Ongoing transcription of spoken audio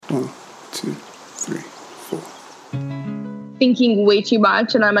1, 2, 3, 4. Thinking way too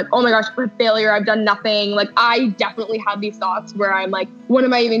much, and I'm like, oh my gosh, I'm a failure, I've done nothing. Like, I definitely have these thoughts where I'm like, what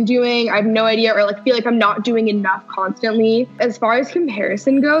am I even doing? I have no idea, or like feel like I'm not doing enough constantly. As far as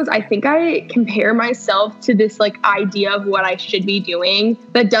comparison goes, I think I compare myself to this like idea of what I should be doing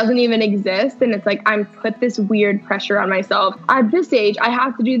that doesn't even exist, and it's like I'm put this weird pressure on myself. At this age I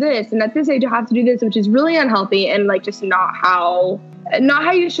have to do this, and at this age I have to do this, which is really unhealthy and like just not how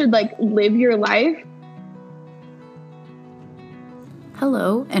you should like live your life.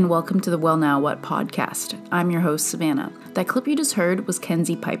 Hello, and welcome to the Well Now What podcast. I'm your host, Savannah. That clip you just heard was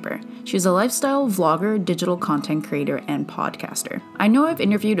Kenzie Piper. She's a lifestyle vlogger, digital content creator, and podcaster. I know I've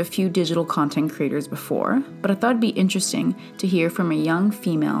interviewed a few digital content creators before, but I thought it'd be interesting to hear from a young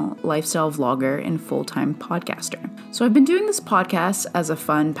female lifestyle vlogger and full-time podcaster. So I've been doing this podcast as a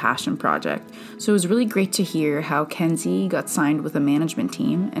fun passion project, so it was really great to hear how Kenzie got signed with a management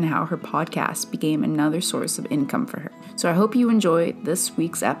team and how her podcast became another source of income for her. So I hope you enjoy this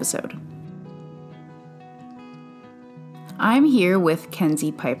week's episode. I'm here with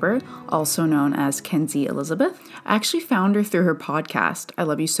Kenzie Piper, also known as Kenzie Elizabeth. I actually found her through her podcast, I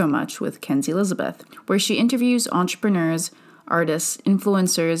Love You So Much with Kenzie Elizabeth, where she interviews entrepreneurs, artists,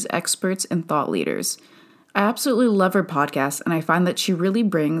 influencers, experts, and thought leaders. I absolutely love her podcast, and I find that she really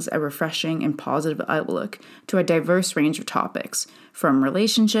brings a refreshing and positive outlook to a diverse range of topics, from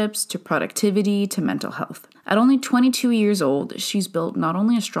relationships to productivity to mental health. At only 22 years old, she's built not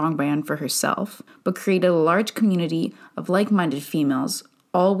only a strong brand for herself, but created a large community of like-minded females,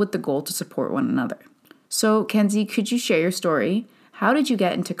 all with the goal to support one another. So, Kenzie, could you share your story? How did you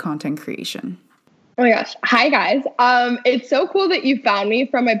get into content creation? Oh my gosh. Hi, guys. It's so cool that you found me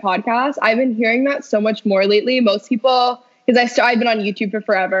from my podcast. I've been hearing that so much more lately. Most people, because I've been on YouTube for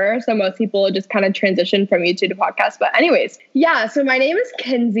forever, so most people just kind of transition from YouTube to podcast. But anyways, yeah, so my name is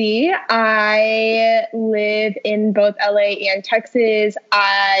Kenzie. I live in both LA and Texas.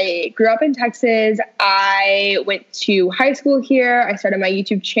 I grew up in Texas. I went to high school here. I started my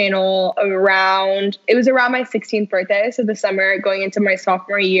YouTube channel around my 16th birthday, so the summer going into my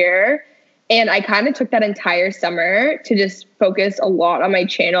sophomore year. And I kind of took that entire summer to just focus a lot on my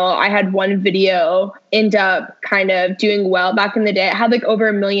channel. I had one video end up kind of doing well back in the day. It had like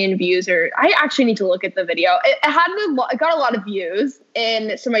over 1 million views, or I actually need to look at the video. It got a lot of views.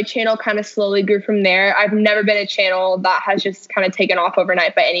 And so my channel kind of slowly grew from there. I've never been a channel that has just kind of taken off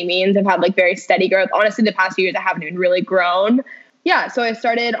overnight by any means. I've had like very steady growth. Honestly, the past few years, I haven't even really grown. Yeah, so I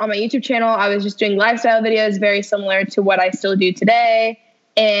started on my YouTube channel. I was just doing lifestyle videos, very similar to what I still do today.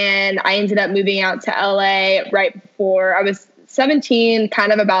 And I ended up moving out to LA right before I was 17,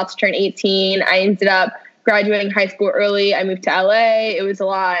 kind of about to turn 18. I ended up graduating high school early. I moved to LA. There was a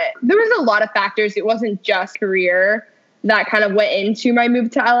lot of factors. It wasn't just career that kind of went into my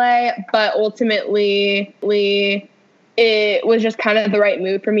move to LA, but ultimately it was just kind of the right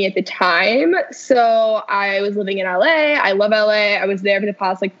move for me at the time. So I was living in LA. I love LA. I was there for the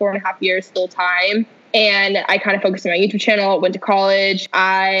past like 4.5 years full time. And I kind of focused on my YouTube channel, went to college.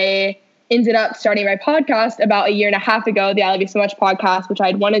 I ended up starting my podcast about 1.5 years ago, the I Love You So Much podcast, which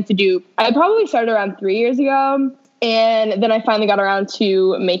I'd wanted to do. I probably started around 3 years ago. And then I finally got around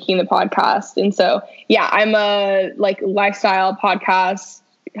to making the podcast. And so, yeah, I'm a like lifestyle podcast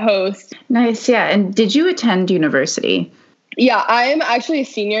host. Nice. Yeah. And did you attend university? Yeah, I'm actually a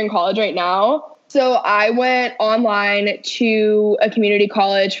senior in college right now. So I went online to a community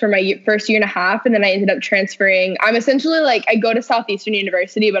college for my first 1.5 years, and then I ended up transferring. I'm essentially like, I go to Southeastern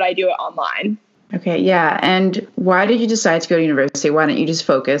University, but I do it online. Okay, yeah. And why did you decide to go to university? Why didn't you just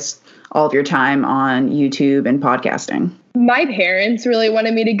focus all of your time on YouTube and podcasting? My parents really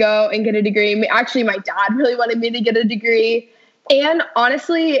wanted me to go and get a degree. Actually, my dad really wanted me to get a degree. And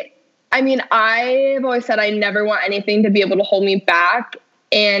honestly, I mean, I've always said I never want anything to be able to hold me back.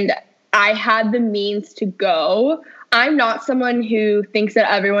 And I had the means to go. I'm not someone who thinks that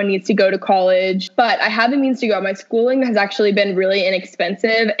everyone needs to go to college, but I had the means to go. My schooling has actually been really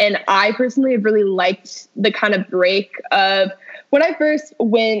inexpensive. And I personally have really liked the kind of break of when I first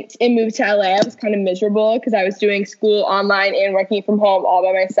went and moved to LA, I was kind of miserable because I was doing school online and working from home all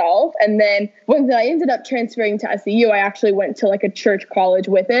by myself. And then when I ended up transferring to SEU, I actually went to like a church college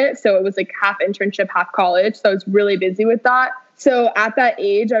with it. So it was like half internship, half college. So I was really busy with that. So at that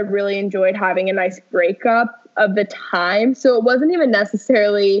age, I really enjoyed having a nice breakup of the time. So it wasn't even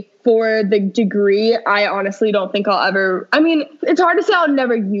necessarily for the degree. I honestly don't think it's hard to say I'll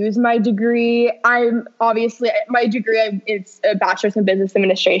never use my degree. My degree, it's a bachelor's in business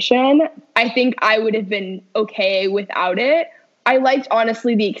administration. I think I would have been okay without it. I liked,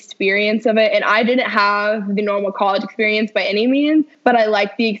 honestly, the experience of it. And I didn't have the normal college experience by any means, but I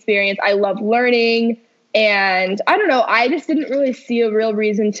liked the experience. I love learning. And I don't know, I just didn't really see a real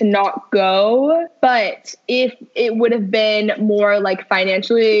reason to not go. But if it would have been more like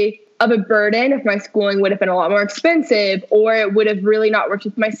financially of a burden, if my schooling would have been a lot more expensive, or it would have really not worked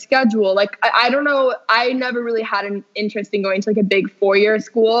with my schedule. Like, I don't know. I never really had an interest in going to like a big 4-year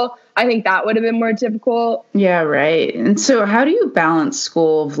school. I think that would have been more difficult. Yeah, right. And so how do you balance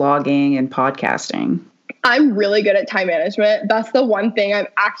school, vlogging, and podcasting? I'm really good at time management. That's the one thing I'm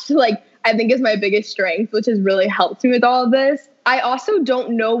actually like, I think is my biggest strength, which has really helped me with all of this. I also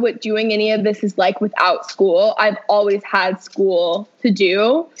don't know what doing any of this is like without school. I've always had school to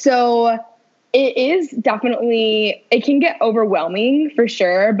do. So it is definitely, it can get overwhelming for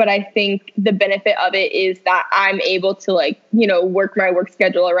sure. But I think the benefit of it is that I'm able to like, you know, work my work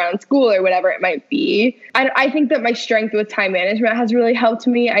schedule around school or whatever it might be. I think that my strength with time management has really helped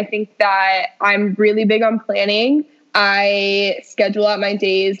me. I think that I'm really big on planning. I schedule out my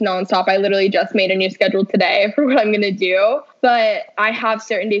days nonstop. I literally just made a new schedule today for what I'm going to do. But I have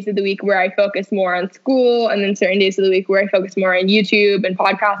certain days of the week where I focus more on school, and then certain days of the week where I focus more on YouTube and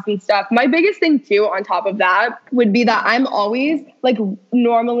podcasts and stuff. My biggest thing too, on top of that, would be that I'm always like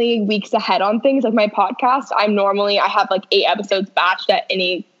normally weeks ahead on things. Like my podcast, I have like 8 episodes batched at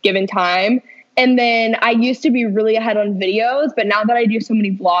any given time. And then I used to be really ahead on videos, but now that I do so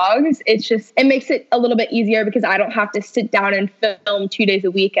many vlogs, it makes it a little bit easier because I don't have to sit down and film 2 days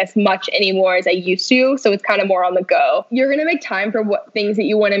a week as much anymore as I used to. So it's kind of more on the go. You're going to make time for what things that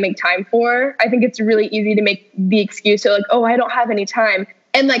you want to make time for. I think it's really easy to make the excuse of like, oh, I don't have any time.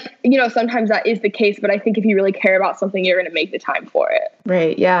 And like, you know, sometimes that is the case, but I think if you really care about something, you're going to make the time for it.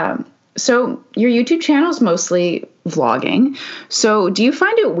 Right. Yeah. So your YouTube channel is mostly vlogging. So do you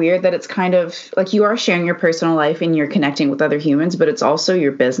find it weird that it's kind of like you are sharing your personal life and you're connecting with other humans, but it's also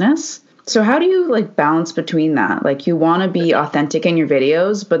your business? So how do you like balance between that? Like you want to be authentic in your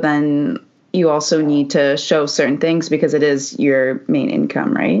videos, but then you also need to show certain things because it is your main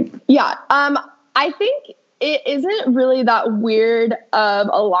income, right? Yeah. I think it isn't really that weird of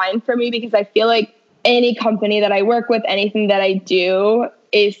a line for me because I feel like any company that I work with, anything that I do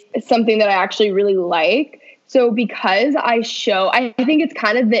is something that I actually really like. So because I think it's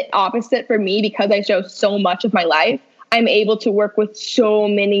kind of the opposite for me because I show so much of my life. I'm able to work with so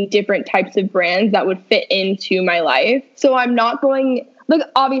many different types of brands that would fit into my life. So I'm not going, like,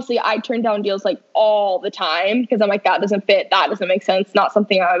 obviously I turn down deals like all the time because I'm like, that doesn't fit. That doesn't make sense. Not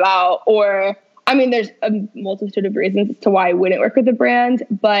something I'm about. Or, I mean, there's a multitude of reasons as to why I wouldn't work with a brand,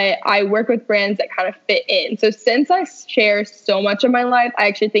 but I work with brands that kind of fit in. So since I share so much of my life, I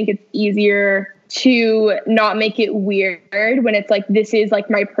actually think it's easier to not make it weird when it's like, this is like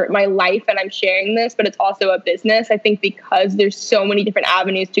my life and I'm sharing this, but it's also a business. I think because there's so many different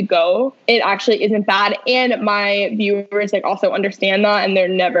avenues to go, it actually isn't bad. And my viewers like also understand that. And they're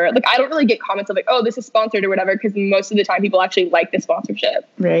never like, I don't really get comments of like, oh, this is sponsored or whatever. Cause most of the time people actually like the sponsorship.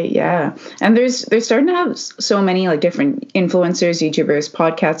 Right. Yeah. And there's starting to have so many like different influencers, YouTubers,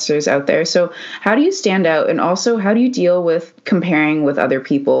 podcasters out there. So how do you stand out? And also how do you deal with comparing with other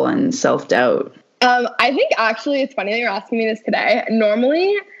people and self-doubt? I think actually it's funny that you're asking me this today.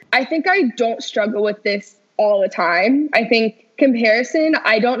 Normally, I think I don't struggle with this all the time. I think comparison,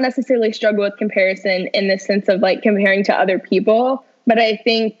 I don't necessarily struggle with comparison in the sense of like comparing to other people. But I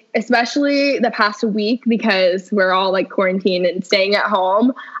think especially the past week, because we're all like quarantined and staying at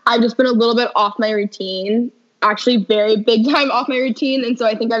home, I've just been a little bit off my routine, actually very big time off my routine. And so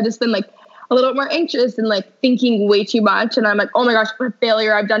I think I've just been like a little bit more anxious and like thinking way too much. And I'm like, oh my gosh, I'm a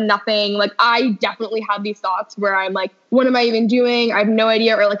failure. I've done nothing. Like I definitely have these thoughts where I'm like, what am I even doing? I have no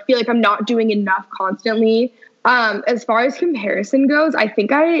idea, or like feel like I'm not doing enough constantly. As far as comparison goes, I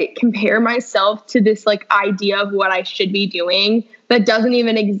think I compare myself to this like idea of what I should be doing that doesn't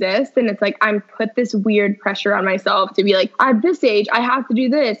even exist. And it's like, I'm put this weird pressure on myself to be like, at this age, I have to do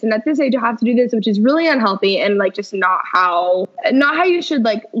this. And at this age, I have to do this, which is really unhealthy and like just not how you should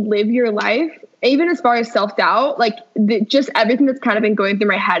like live your life. Even as far as self-doubt, like just everything that's kind of been going through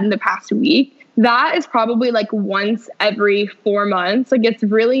my head in the past week, that is probably like once every 4 months. Like it's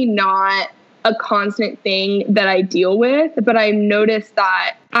really not a constant thing that I deal with, but I've noticed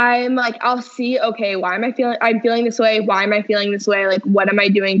that I'm like, I'll see, okay, I'm feeling this way. Why am I feeling this way? Like, what am I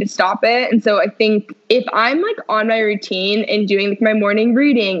doing to stop it? And so I think if I'm like on my routine and doing like my morning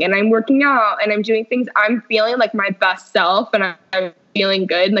reading and I'm working out and I'm doing things, I'm feeling like my best self and I'm feeling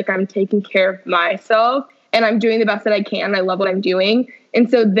good. Like I'm taking care of myself and I'm doing the best that I can. I love what I'm doing. And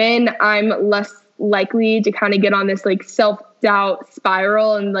so then I'm less likely to kind of get on this like self-doubt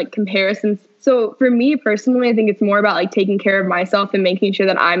spiral and like comparison So for me personally, I think it's more about like taking care of myself and making sure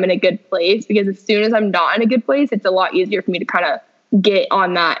that I'm in a good place, because as soon as I'm not in a good place, it's a lot easier for me to kind of get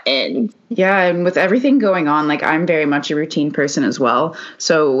on that end. Yeah. And with everything going on, like I'm very much a routine person as well.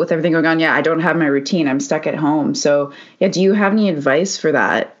 So with everything going on, yeah, I don't have my routine. I'm stuck at home. So yeah, do you have any advice for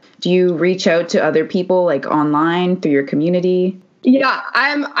that? Do you reach out to other people like online through your community? Yeah,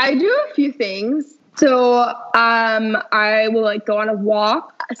 I do a few things. So I will like go on a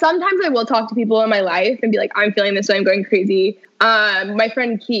walk. Sometimes I will talk to people in my life and be like, I'm feeling this way, I'm going crazy. My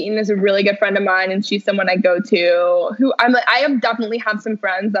friend Keaton is a really good friend of mine, and she's someone I go to who I'm like, I have definitely have some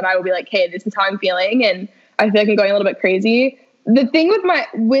friends that I will be like, hey, this is how I'm feeling, and I feel like I'm going a little bit crazy. The thing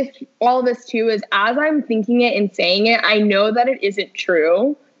with all of this too is as I'm thinking it and saying it, I know that it isn't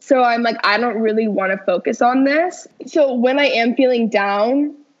true. So I'm like, I don't really want to focus on this. So when I am feeling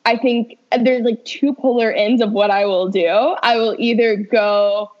down, I think there's like two polar ends of what I will do. I will either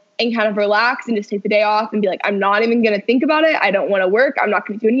go and kind of relax and just take the day off and be like, I'm not even going to think about it. I don't want to work. I'm not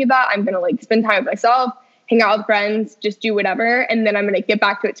going to do any of that. I'm going to like spend time with myself, hang out with friends, just do whatever. And then I'm going to get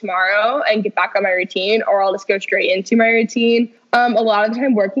back to it tomorrow and get back on my routine, or I'll just go straight into my routine. A lot of the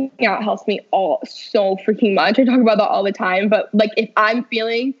time working out helps me so freaking much. I talk about that all the time, but like if I'm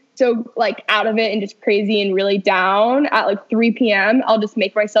feeling so like out of it and just crazy and really down at like 3 p.m., I'll just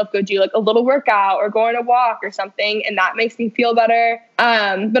make myself go do like a little workout or go on a walk or something. And that makes me feel better.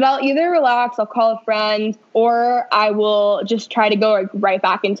 But I'll either relax, I'll call a friend, or I will just try to go like right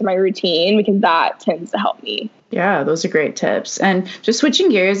back into my routine, because that tends to help me. Yeah, those are great tips. And just switching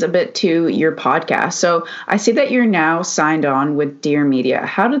gears a bit to your podcast. So I see that you're now signed on with Dear Media.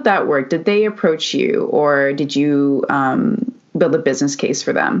 How did that work? Did they approach you, or did you build a business case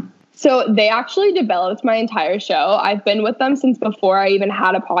for them? So they actually developed my entire show. I've been with them since before I even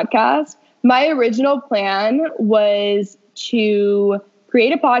had a podcast. My original plan was to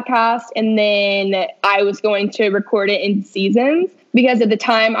create a podcast, and then I was going to record it in seasons, because at the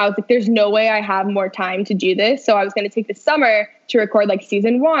time I was like, there's no way I have more time to do this. So I was going to take the summer to record like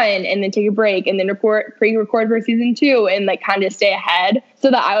season 1 and then take a break and then pre-record for season 2 and like kind of stay ahead so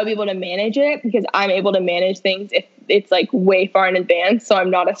that I would be able to manage it, because I'm able to manage things if it's like way far in advance. So I'm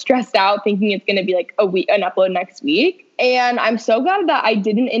not as stressed out thinking it's going to be like an upload next week. And I'm so glad that I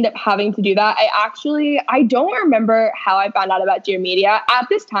didn't end up having to do that. I don't remember how I found out about Dear Media. At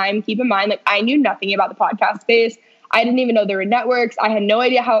this time, keep in mind, like I knew nothing about the podcast space. I didn't even know there were networks. I had no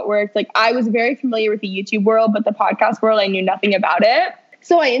idea how it worked. Like I was very familiar with the YouTube world, but the podcast world, I knew nothing about it.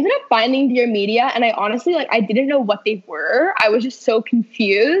 So I ended up finding Dear Media, and I honestly, like, I didn't know what they were. I was just so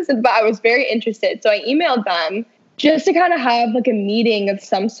confused, but I was very interested. So I emailed them just to kind of have like a meeting of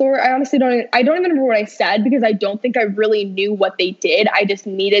some sort. I honestly don't even remember what I said, because I don't think I really knew what they did. I just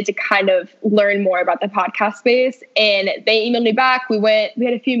needed to kind of learn more about the podcast space, and they emailed me back. We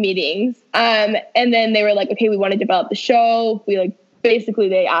had a few meetings. And then they were like, okay, we want to develop the show. Basically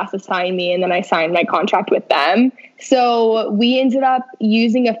they asked to sign me, and then I signed my contract with them. So we ended up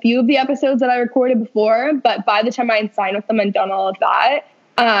using a few of the episodes that I recorded before, but by the time I had signed with them and done all of that,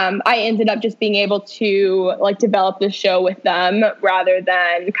 I ended up just being able to like develop the show with them rather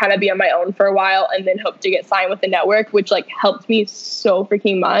than kind of be on my own for a while and then hope to get signed with the network, which like helped me so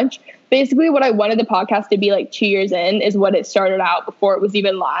freaking much. Basically what I wanted the podcast to be like 2 years in is what it started out before it was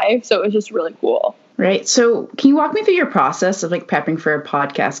even live. So it was just really cool. Right. So can you walk me through your process of like prepping for a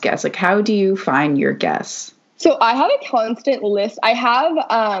podcast guest? Like how do you find your guests? So I have a constant list. I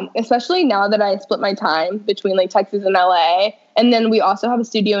have, especially now that I split my time between like Texas and LA, and then we also have a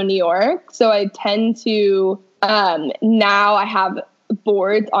studio in New York. So I tend to, now I have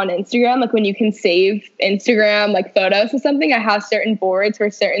boards on Instagram. Like when you can save Instagram, like photos or something, I have certain boards for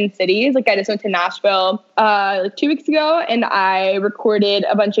certain cities. Like I just went to Nashville, like 2 weeks ago, and I recorded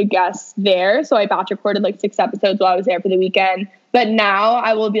a bunch of guests there. So I batch recorded like 6 episodes while I was there for the weekend. But now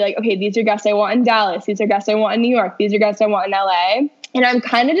I will be like, okay, these are guests I want in Dallas. These are guests I want in New York. These are guests I want in LA. And I'm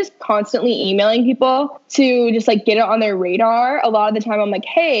kind of just constantly emailing people to just like get it on their radar. A lot of the time I'm like,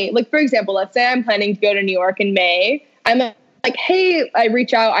 hey, like for example, let's say I'm planning to go to New York in May. I'm like, hey, I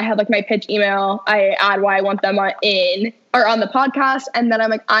reach out. I have like my pitch email. I add why I want them on the podcast. And then I'm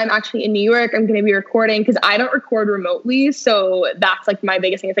like, I'm actually in New York. I'm going to be recording, because I don't record remotely. So that's like my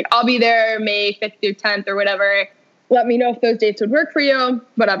biggest thing. It's like, I'll be there May 5th through 10th or whatever. Let me know if those dates would work for you,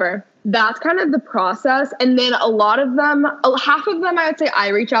 whatever. That's kind of the process. And then a lot of them, half of them I would say I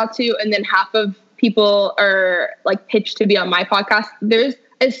reach out to, and then half of people are like pitched to be on my podcast.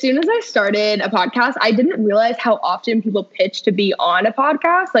 as soon as I started a podcast, I didn't realize how often people pitch to be on a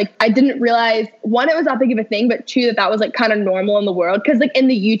podcast. Like, I didn't realize, one, it was that big of a thing, but two, that was like kind of normal in the world. Cause like in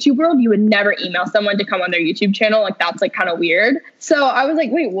the YouTube world, you would never email someone to come on their YouTube channel. Like, that's like kind of weird. So I was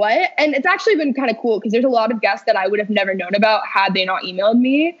like, wait, what? And it's actually been kind of cool because there's a lot of guests that I would have never known about had they not emailed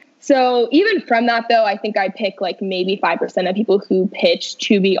me. So even from that, though, I think I pick like maybe 5% of people who pitch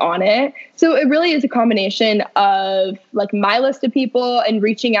to be on it. So it really is a combination of like my list of people and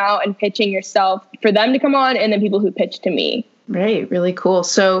reaching out and pitching yourself for them to come on, and then people who pitch to me. Right. Really cool.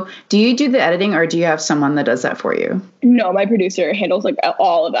 So do you do the editing, or do you have someone that does that for you? No, my producer handles like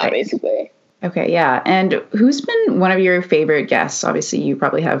all of that, basically. Okay. Yeah. And who's been one of your favorite guests? Obviously, you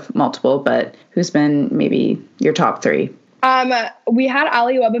probably have multiple, but who's been maybe your top 3? We had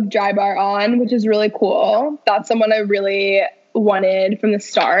Ali Webb of Dry Bar on, which is really cool. That's someone I really wanted from the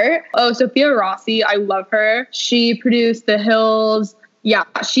start. Oh, Sophia Rossi. I love her. She produced The Hills. Yeah,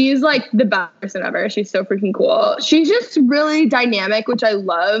 she's like the best person ever. She's so freaking cool. She's just really dynamic, which I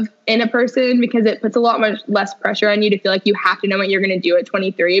love in a person because it puts a lot much less pressure on you to feel like you have to know what you're going to do at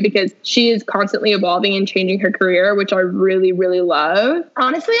 23, because she is constantly evolving and changing her career, which I really, really love.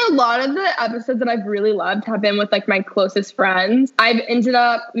 Honestly, a lot of the episodes that I've really loved have been with like my closest friends. I've ended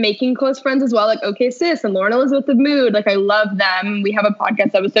up making close friends as well, like OK Sis and Lauren Elizabeth of Mood. Like, I love them. We have a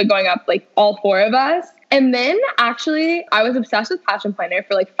podcast episode going up, like all 4 of us. And then actually, I was obsessed with Passion Planner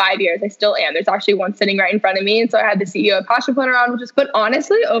for like 5 years. I still am. There's actually one sitting right in front of me. And so I had the CEO of Passion Planner on, but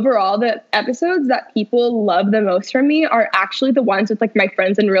honestly, overall, the episodes that people love the most from me are actually the ones with like my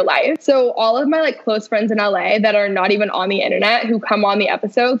friends in real life. So all of my like close friends in LA that are not even on the internet who come on the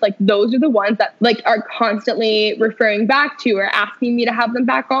episodes, like those are the ones that like are constantly referring back to or asking me to have them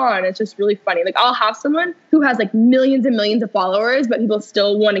back on. It's just really funny. Like, I'll have someone who has like millions and millions of followers, but people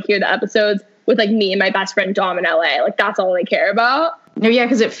still want to hear the episodes with like me and my best friend Dom in LA. Like, that's all they care about. No, yeah,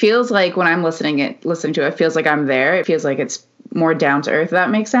 because it feels like when I'm listening to it, it feels like I'm there. It feels like it's more down to earth, if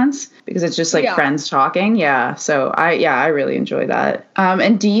that makes sense, because it's just like friends talking. Yeah. So I really enjoy that.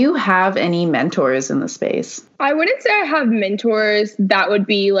 And do you have any mentors in the space? I wouldn't say I have mentors that would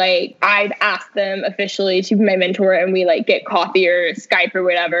be like, I'd ask them officially to be my mentor and we like get coffee or Skype or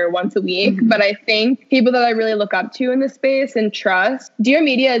whatever once a week. Mm-hmm. But I think people that I really look up to in this space and trust, Dear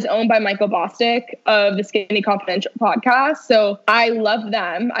Media is owned by Michael Bosstick of the Skinny Confidential podcast. So I love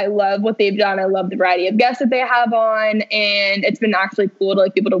them. I love what they've done. I love the variety of guests that they have on. And it's been actually cool to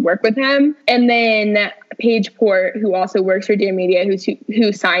like be able to work with him. And then Paige Port, who also works for Dear Media,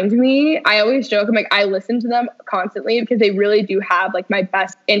 who signed me. I always joke, I'm like, I listen to them constantly because they really do have like my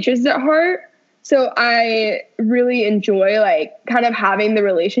best interests at heart. So I really enjoy like kind of having the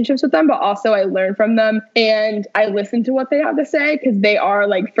relationships with them, but also I learn from them and I listen to what they have to say because they are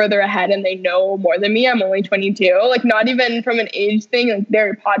like further ahead and they know more than me. I'm only 22, like not even from an age thing. Like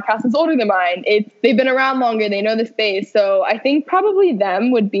their podcast is older than mine. They've been around longer. They know the space. So I think probably them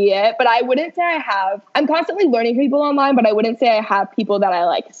would be it. But I wouldn't say I'm constantly learning people online, but I wouldn't say I have people that I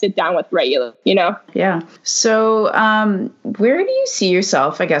like sit down with regularly, you know? Yeah. So where do you see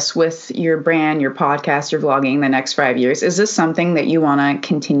yourself, I guess, with your brand, your podcast, your vlogging the next 5 years? Is this something that you want to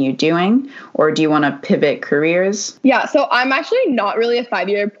continue doing, or do you want to pivot careers? Yeah, so I'm actually not really a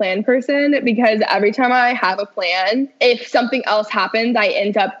 5-year plan person because every time I have a plan, if something else happens, I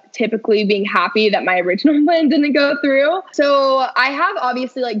end up typically being happy that my original plan didn't go through. So I have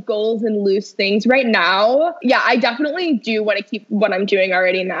obviously like goals and loose things right now. Yeah, I definitely do want to keep what I'm doing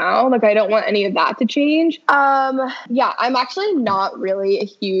already now. Like I don't want any of that to change. Yeah, I'm actually not really a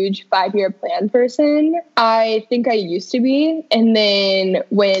huge 5-year plan person. I think I used to be. And then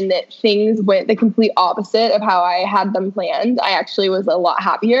when things went the complete opposite of how I had them planned, I actually was a lot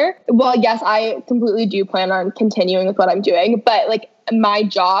happier. Well, yes, I completely do plan on continuing with what I'm doing, but like my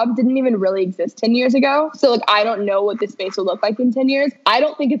job didn't even really exist 10 years ago. So like, I don't know what this space will look like in 10 years. I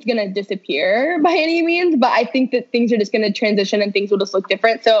don't think it's going to disappear by any means, but I think that things are just going to transition and things will just look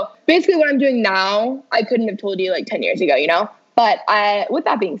different. So basically what I'm doing now, I couldn't have told you like 10 years ago, you know? But with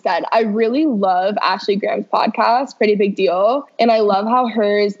that being said, I really love Ashley Graham's podcast, Pretty Big Deal. And I love how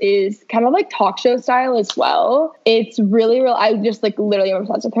hers is kind of like talk show style as well. It's really, I just like literally am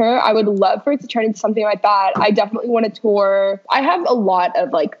obsessed with her. I would love for it to turn into something like that. I definitely want to tour. I have a lot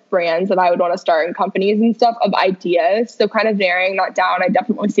of like brands that I would want to start in companies and stuff of ideas. So kind of narrowing that down. I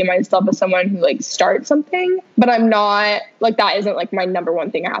definitely see myself as someone who like starts something, but I'm not like, that isn't like my number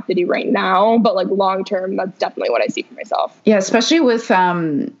one thing I have to do right now. But like long term, that's definitely what I see for myself. Yeah. especially with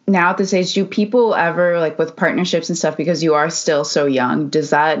now at this age, do people ever, like with partnerships and stuff, because you are still so young, is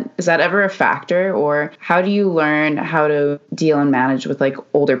that ever a factor? Or how do you learn how to deal and manage with like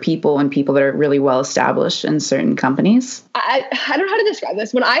older people and people that are really well established in certain companies? I don't know how to describe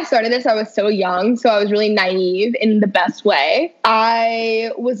this. When I started this, I was so young, so I was really naive in the best way.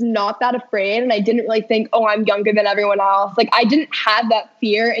 I was not that afraid, and I didn't really think, oh, I'm younger than everyone else. Like, I didn't have that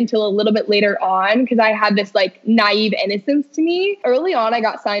fear until a little bit later on, because I had this like naive innocence to me. Early on, I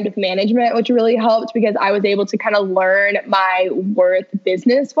got signed with management, which really helped because I was able to kind of learn my worth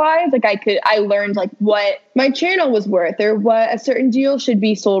business-wise. Like, I learned like what my channel was worth or what a certain deal should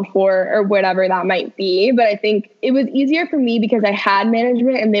be sold for or whatever that might be. But I think it was easier for me because I had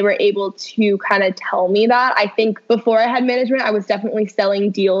management and they were able to kind of tell me that. I think before I had management, I was definitely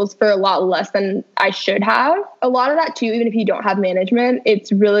selling deals for a lot less than I should have. A lot of that too, even if you don't have management,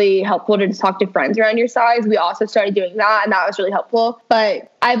 it's really helpful to just talk to friends around your size. We also started doing that, and that was really helpful.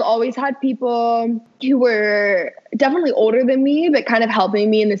 But I've always had people who were definitely older than me, but kind of helping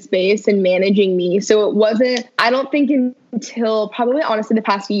me in the space and managing me. So it wasn't, I don't think until probably honestly the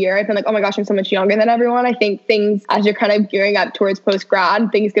past year, I've been like, oh my gosh, I'm so much younger than everyone. I think things, as you're kind of gearing up towards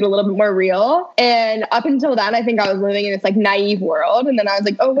post-grad, things get a little bit more real. And up until then, I think I was living in this like naive world. And then I was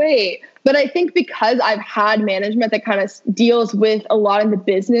like, oh wait. But I think because I've had management that kind of deals with a lot of the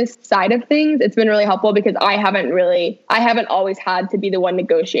business side of things, it's been really helpful because I haven't always had to be the one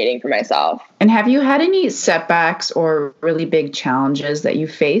negotiating for myself. And have you had any setbacks or really big challenges that you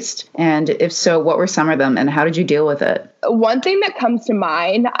faced? And if so, what were some of them and how did you deal with it? One thing that comes to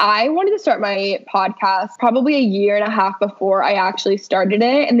mind, I wanted to start my podcast probably a year and a half before I actually started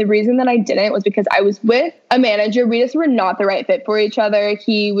it. And the reason that I didn't was because I was with a manager. We just were not the right fit for each other.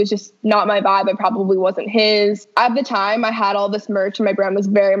 He was just not my vibe. I probably wasn't his. At the time, I had all this merch and my brand was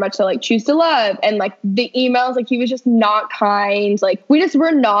very much so like choose to love. And like the emails, like he was just not kind. Like we just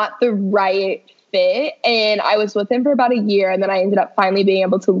were not the right fit. And I was with him for about a year and then I ended up finally being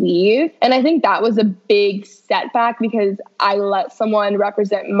able to leave. And I think that was a big setback because I let someone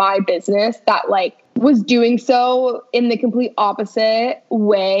represent my business that like was doing so in the complete opposite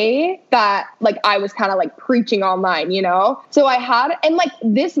way that like I was kind of like preaching online, you know? So I had, and like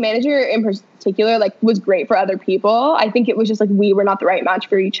this manager in particular, like was great for other people. I think it was just like, we were not the right match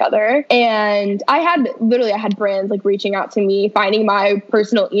for each other. And I had brands like reaching out to me, finding my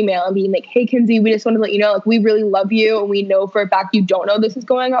personal email and being like, hey, Kenzie, we just wanted to let you know, like, we really love you. And we know for a fact you don't know this is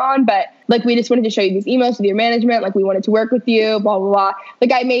going on, but like, we just wanted to show you these emails with your management. Like, we wanted to work with you, blah, blah, blah.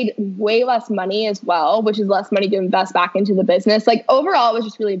 Like, I made way less money as well, which is less money to invest back into the business. Like, overall, it was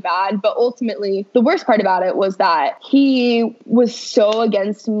just really bad. But ultimately, the worst part about it was that he was so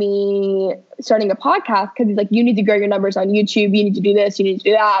against me starting a podcast because he's like, you need to grow your numbers on YouTube. You need to do this. You need to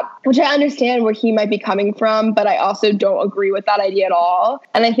do that, which I understand where he might be coming from, but I also don't agree with that idea at all.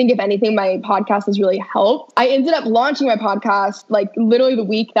 And I think if anything, my podcast has really helped. I ended up launching my podcast like literally the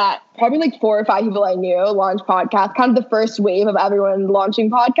week that probably like 4 or 5 people I knew launched podcasts, kind of the first wave of everyone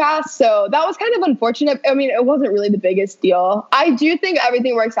launching podcasts. So that was kind of unfortunate. I mean, it wasn't really the biggest deal. I do think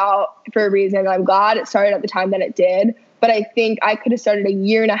everything works out for a reason. I'm glad it started at the time that it did. But I think I could have started a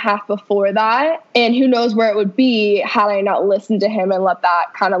year and a half before that. And who knows where it would be had I not listened to him and let that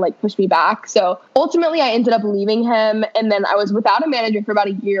kind of like push me back. So ultimately, I ended up leaving him. And then I was without a manager for about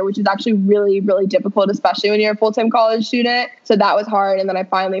a year, which is actually really, really difficult, especially when you're a full-time college student. So that was hard. And then I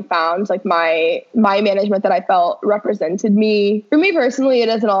finally found like my management that I felt represented me. For me personally, it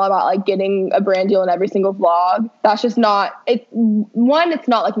isn't all about like getting a brand deal in every single vlog. That's just not, one, it's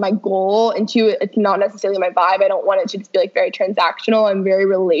not like my goal. And two, it's not necessarily my vibe. I don't want it to just be like very transactional and very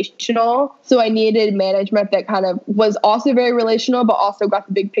relational. So I needed management that kind of was also very relational, but also got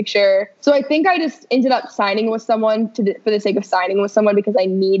the big picture. So I think I just ended up signing with someone for the sake of signing with someone because I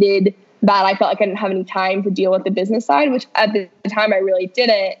needed that. I felt like I didn't have any time to deal with the business side, which at the time I really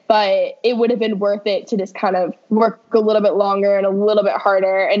didn't, but it would have been worth it to just kind of work a little bit longer and a little bit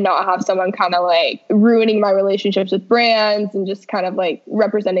harder and not have someone kind of like ruining my relationships with brands and just kind of like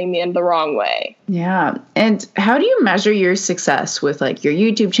representing me in the wrong way. Yeah. And how do you measure your success with like your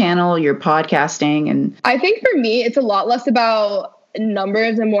YouTube channel, your podcasting? And I think for me, it's a lot less about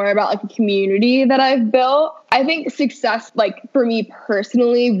numbers and more about like a community that I've built. I think success, like for me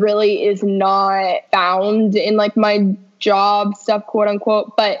personally, really is not found in like my job stuff, quote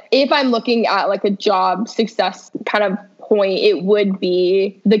unquote. But if I'm looking at like a job success kind of point, it would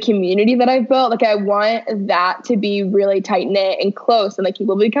be the community that I've built. Like I want that to be really tight knit and close and like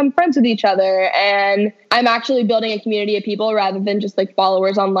people become friends with each other. And I'm actually building a community of people rather than just like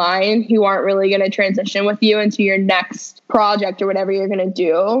followers online who aren't really going to transition with you into your next project or whatever you're going to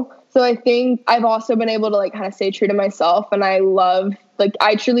do. So I think I've also been able to like kind of stay true to myself, and I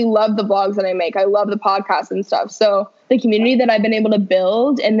truly love the vlogs that I make. I love the podcast and stuff. So the community that I've been able to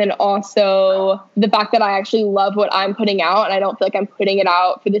build, and then also the fact that I actually love what I'm putting out, and I don't feel like I'm putting it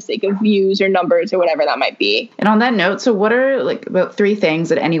out for the sake of views or numbers or whatever that might be. And on that note, so what are like about 3 things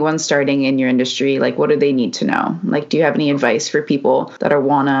that anyone starting in your industry, like what do they need to know? Like, do you have any advice for people that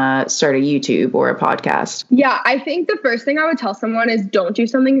want to start a YouTube or a podcast? Yeah, I think the first thing I would tell someone is don't do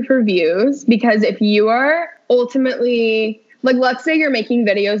something for views, because if you are ultimately, like, let's say you're making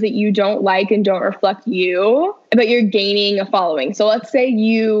videos that you don't like and don't reflect you, but you're gaining a following. So let's say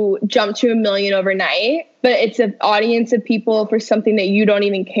you jump to 1 million overnight, but it's an audience of people for something that you don't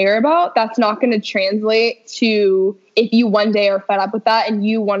even care about. That's not going to translate to if you one day are fed up with that and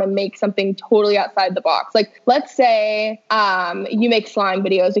you want to make something totally outside the box. Like, let's say you make slime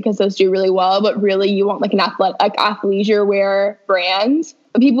videos because those do really well, but really you want like an athleisure wear brand.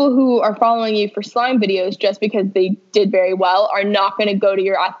 People who are following you for slime videos just because they did very well are not going to go to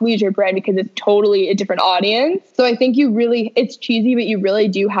your athleisure brand because it's totally a different audience. So I think it's cheesy, but you really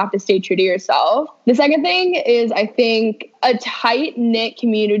do have to stay true to yourself. The second thing is, I think a tight-knit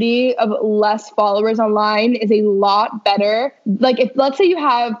community of less followers online is a lot better. Like, if let's say you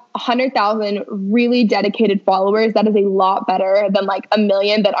have 100,000 really dedicated followers, that is a lot better than like 1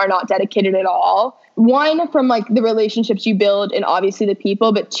 million that are not dedicated at all. One, from like the relationships you build and obviously the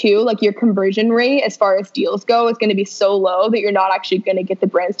people, but 2, like your conversion rate as far as deals go is going to be so low that you're not actually going to get the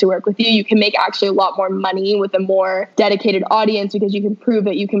brands to work with you. You can make actually a lot more money with a more dedicated audience because you can prove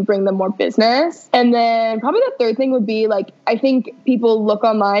that you can bring them more business. And then probably the third thing would be like, I think people look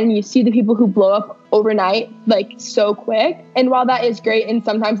online and you see the people who blow up overnight, like so quick. And while that is great, and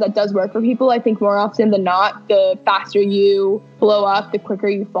sometimes that does work for people, I think more often than not, the faster you blow up, the quicker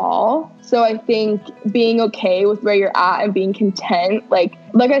you fall. So I think being okay with where you're at and being content, like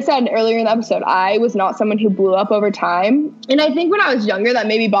I said earlier in the episode, I was not someone who blew up over time. And I think when I was younger, that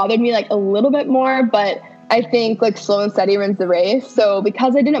maybe bothered me like a little bit more, but I think like slow and steady wins the race. So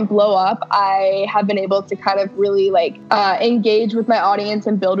because I didn't blow up, I have been able to kind of really like engage with my audience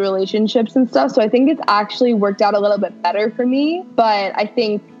and build relationships and stuff. So I think it's actually worked out a little bit better for me. But I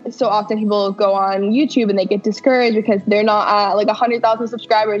think so often people go on YouTube and they get discouraged because they're not at like 100,000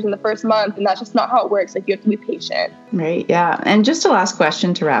 subscribers in the first month. And that's just not how it works. Like, you have to be patient. Right. Yeah. And just a last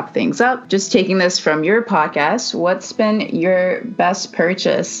question to wrap things up, just taking this from your podcast, what's been your best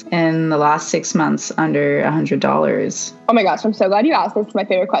purchase in the last 6 months under $100? Oh my gosh, I'm so glad you asked. This is my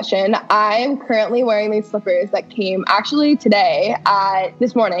favorite question. I'm currently wearing these slippers that came actually today.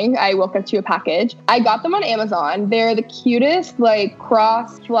 This morning, I woke up to a package. I got them on Amazon. They're the cutest, like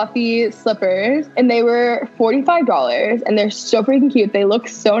cross fluffy slippers, and they were $45, and they're so freaking cute. They look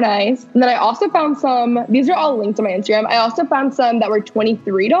so nice. And then I also found some, these are all linked to my Instagram. I also found some that were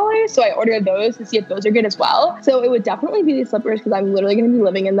 $23, so I ordered those to see if those are good as well. So it would definitely be these slippers because I'm literally going to be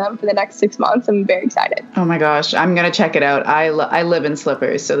living in them for the next 6 months. I'm very excited. Oh my gosh, I'm going to check it out. I live in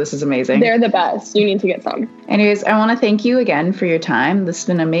slippers, so this is amazing. They're the best. You need to get some. Anyways, I want to thank you again for your time. This has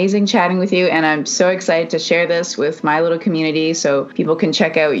been amazing chatting with you, and I'm so excited to share this with my little community so people can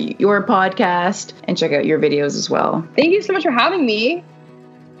check out your podcast and check out your videos as well. Thank you so much for having me.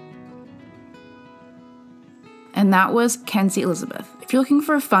 And that was Kenzie Elizabeth. If you're looking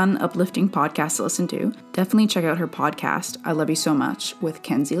for a fun, uplifting podcast to listen to, definitely check out her podcast, I Love You So Much, with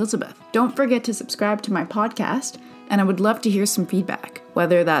Kenzie Elizabeth. Don't forget to subscribe to my podcast, and I would love to hear some feedback,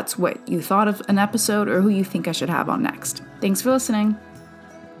 whether that's what you thought of an episode or who you think I should have on next. Thanks for listening.